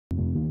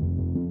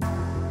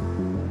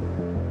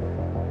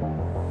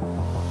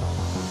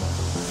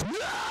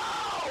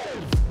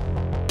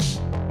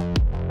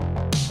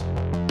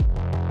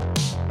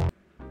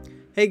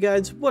Hey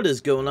guys, what is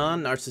going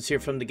on? Narcissus here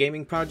from the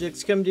Gaming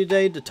Projects, coming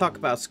today to talk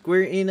about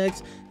Square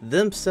Enix,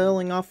 them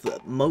selling off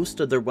most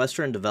of their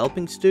Western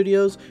developing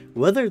studios,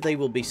 whether they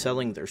will be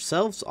selling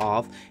themselves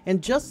off,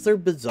 and just their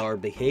bizarre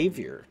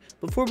behavior.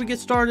 Before we get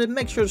started,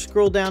 make sure to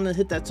scroll down and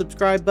hit that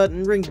subscribe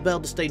button, ring the bell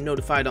to stay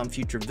notified on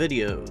future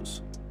videos.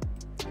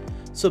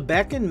 So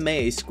back in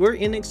May, Square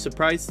Enix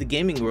surprised the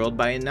gaming world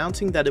by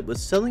announcing that it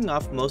was selling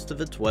off most of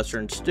its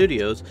Western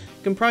studios,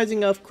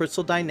 comprising of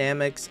Crystal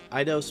Dynamics,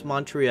 Eidos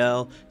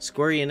Montreal,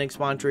 Square Enix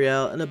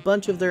Montreal, and a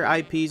bunch of their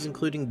IPs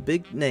including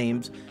big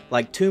names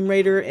like Tomb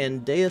Raider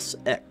and Deus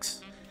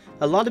Ex.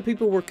 A lot of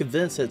people were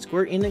convinced that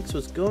Square Enix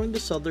was going to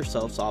sell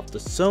themselves off to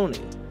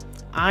Sony.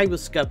 I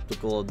was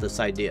skeptical of this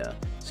idea.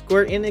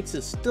 Square Enix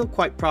is still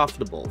quite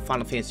profitable.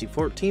 Final Fantasy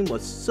XIV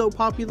was so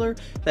popular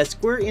that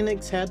Square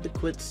Enix had to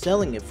quit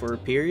selling it for a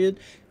period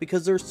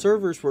because their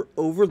servers were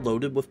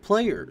overloaded with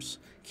players.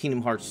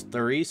 Kingdom Hearts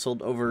 3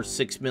 sold over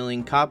 6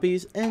 million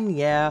copies, and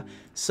yeah,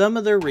 some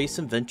of their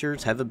recent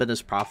ventures haven't been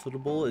as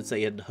profitable as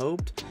they had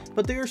hoped,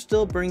 but they are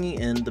still bringing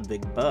in the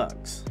big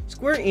bucks.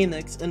 Square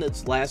Enix, in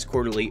its last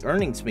quarterly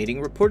earnings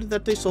meeting, reported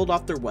that they sold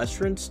off their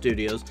Western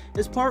studios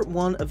as part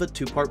one of a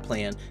two-part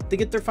plan to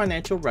get their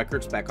financial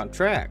records back on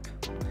track.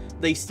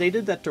 They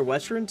stated that their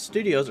Western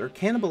studios are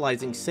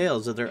cannibalizing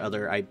sales of their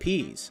other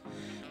IPs,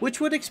 which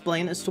would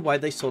explain as to why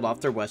they sold off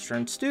their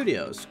Western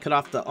studios, cut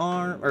off the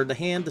arm or the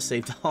hand to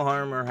save the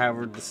arm, or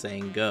however the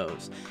saying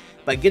goes.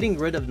 By getting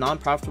rid of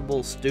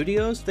non-profitable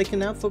studios, they can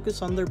now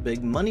focus on their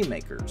big money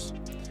makers.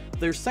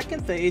 Their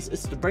second phase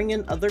is to bring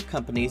in other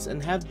companies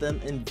and have them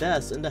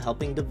invest into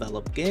helping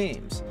develop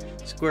games.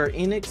 Square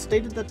Enix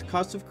stated that the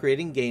cost of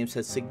creating games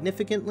has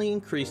significantly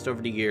increased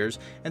over the years,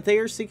 and they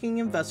are seeking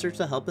investors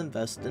to help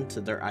invest into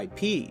their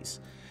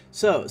IPs.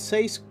 So,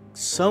 say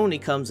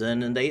Sony comes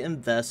in and they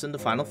invest into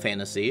Final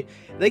Fantasy,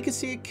 they could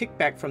see a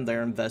kickback from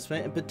their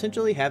investment and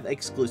potentially have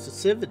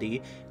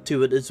exclusivity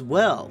to it as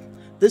well.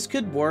 This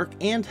could work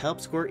and help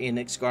Square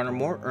Enix garner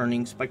more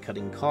earnings by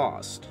cutting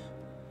costs.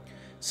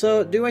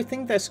 So, do I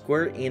think that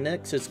Square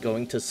Enix is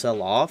going to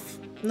sell off?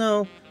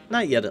 No,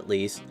 not yet at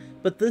least.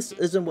 But this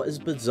isn't what is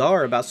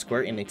bizarre about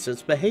Square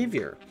Enix's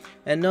behavior.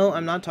 And no,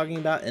 I'm not talking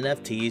about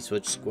NFTs,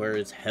 which Square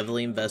is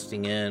heavily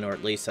investing in, or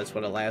at least that's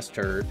what I last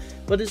heard,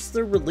 but it's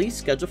their release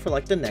schedule for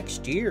like the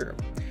next year.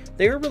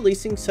 They are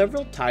releasing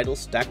several titles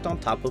stacked on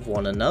top of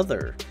one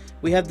another.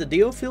 We have the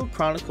Diofield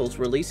Chronicles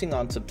releasing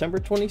on September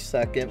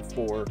 22nd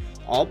for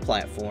all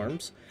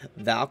platforms,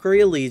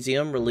 Valkyrie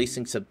Elysium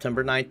releasing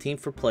September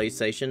 19th for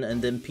PlayStation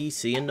and then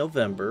PC in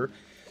November,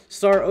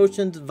 Star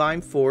Ocean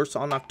Divine Force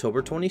on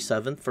October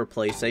 27th for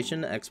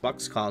PlayStation and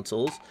Xbox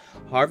consoles,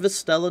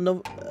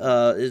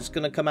 Harvestella is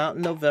going to come out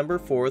in November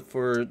 4th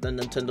for the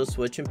Nintendo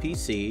Switch and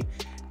PC,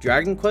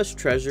 Dragon Quest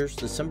Treasures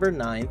December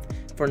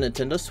 9th for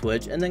Nintendo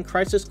Switch, and then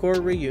Crisis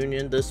Core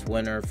Reunion this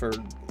winter for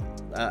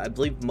I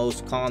believe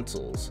most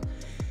consoles.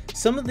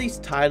 Some of these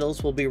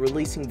titles will be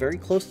releasing very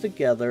close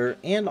together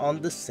and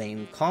on the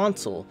same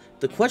console.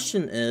 The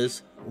question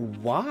is,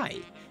 why?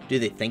 Do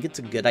they think it's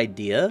a good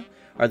idea?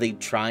 Are they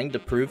trying to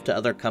prove to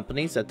other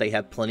companies that they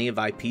have plenty of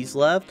IPs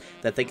left,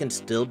 that they can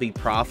still be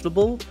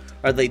profitable?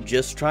 Are they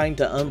just trying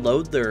to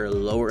unload their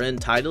lower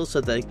end titles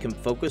so they can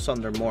focus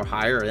on their more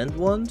higher end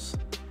ones?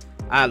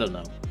 I don't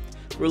know.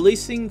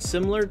 Releasing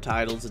similar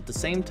titles at the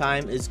same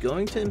time is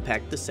going to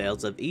impact the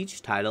sales of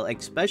each title,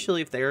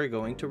 especially if they are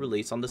going to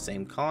release on the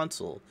same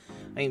console.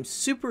 I am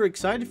super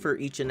excited for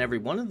each and every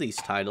one of these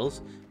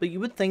titles, but you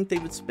would think they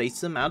would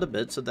space them out a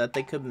bit so that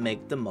they could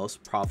make the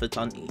most profits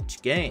on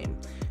each game.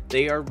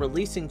 They are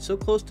releasing so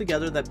close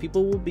together that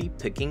people will be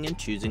picking and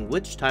choosing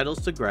which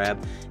titles to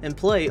grab and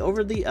play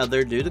over the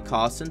other due to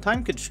costs and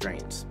time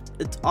constraints.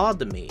 It's odd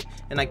to me,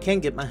 and I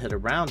can't get my head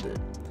around it.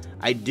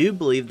 I do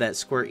believe that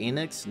Square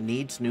Enix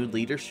needs new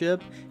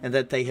leadership and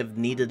that they have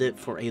needed it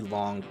for a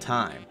long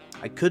time.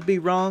 I could be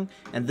wrong,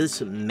 and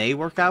this may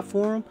work out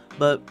for them,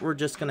 but we're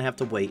just going to have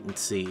to wait and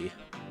see.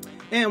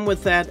 And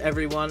with that,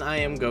 everyone, I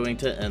am going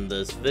to end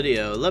this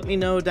video. Let me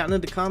know down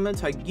in the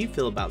comments how you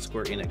feel about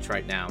Square Enix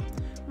right now.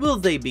 Will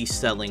they be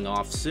selling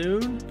off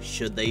soon?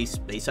 Should they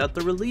space out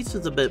the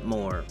releases a bit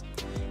more?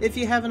 If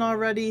you haven't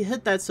already,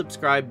 hit that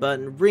subscribe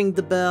button, ring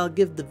the bell,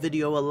 give the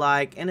video a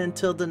like, and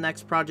until the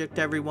next project,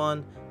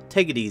 everyone,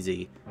 take it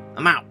easy.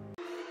 I'm out.